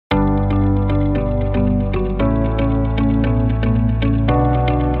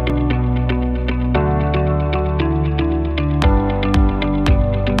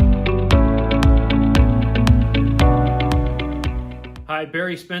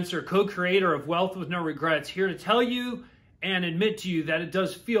Larry Spencer, co-creator of Wealth with No Regrets, here to tell you and admit to you that it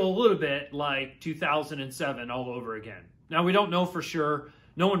does feel a little bit like 2007 all over again. Now, we don't know for sure.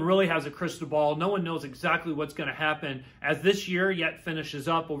 No one really has a crystal ball. No one knows exactly what's going to happen as this year yet finishes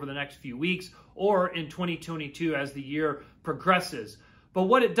up over the next few weeks or in 2022 as the year progresses. But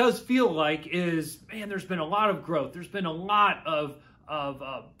what it does feel like is, man, there's been a lot of growth. There's been a lot of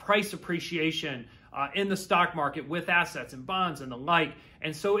price appreciation in the stock market with assets and bonds and the like.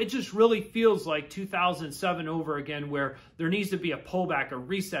 And so it just really feels like 2007 over again, where there needs to be a pullback, a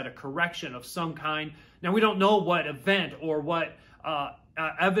reset, a correction of some kind. Now, we don't know what event or what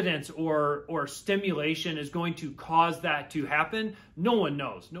evidence or stimulation is going to cause that to happen. No one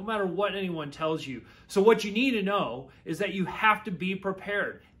knows, no matter what anyone tells you. So what you need to know is that you have to be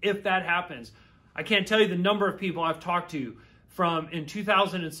prepared if that happens. I can't tell you the number of people I've talked to from in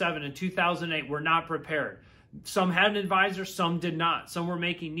 2007 and 2008 were not prepared. Some had an advisor, some did not. Some were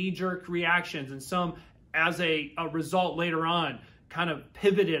making knee-jerk reactions, and some, as a result later on, kind of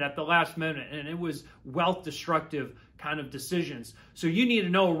pivoted at the last minute, and it was wealth-destructive kind of decisions. So you need to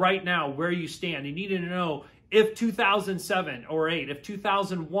know right now where you stand. You need to know if 2007 or 8, if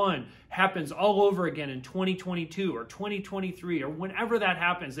 2001 happens all over again in 2022 or 2023 or whenever that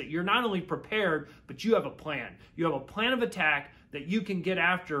happens, that you're not only prepared, but you have a plan. You have a plan of attack that you can get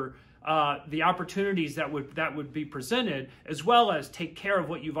after the opportunities that would be presented, as well as take care of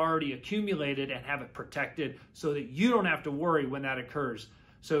what you've already accumulated and have it protected so that you don't have to worry when that occurs.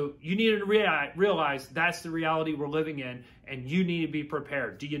 So you need to realize that's the reality we're living in, and you need to be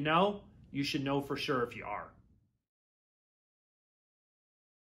prepared. Do you know? You should know for sure if you are.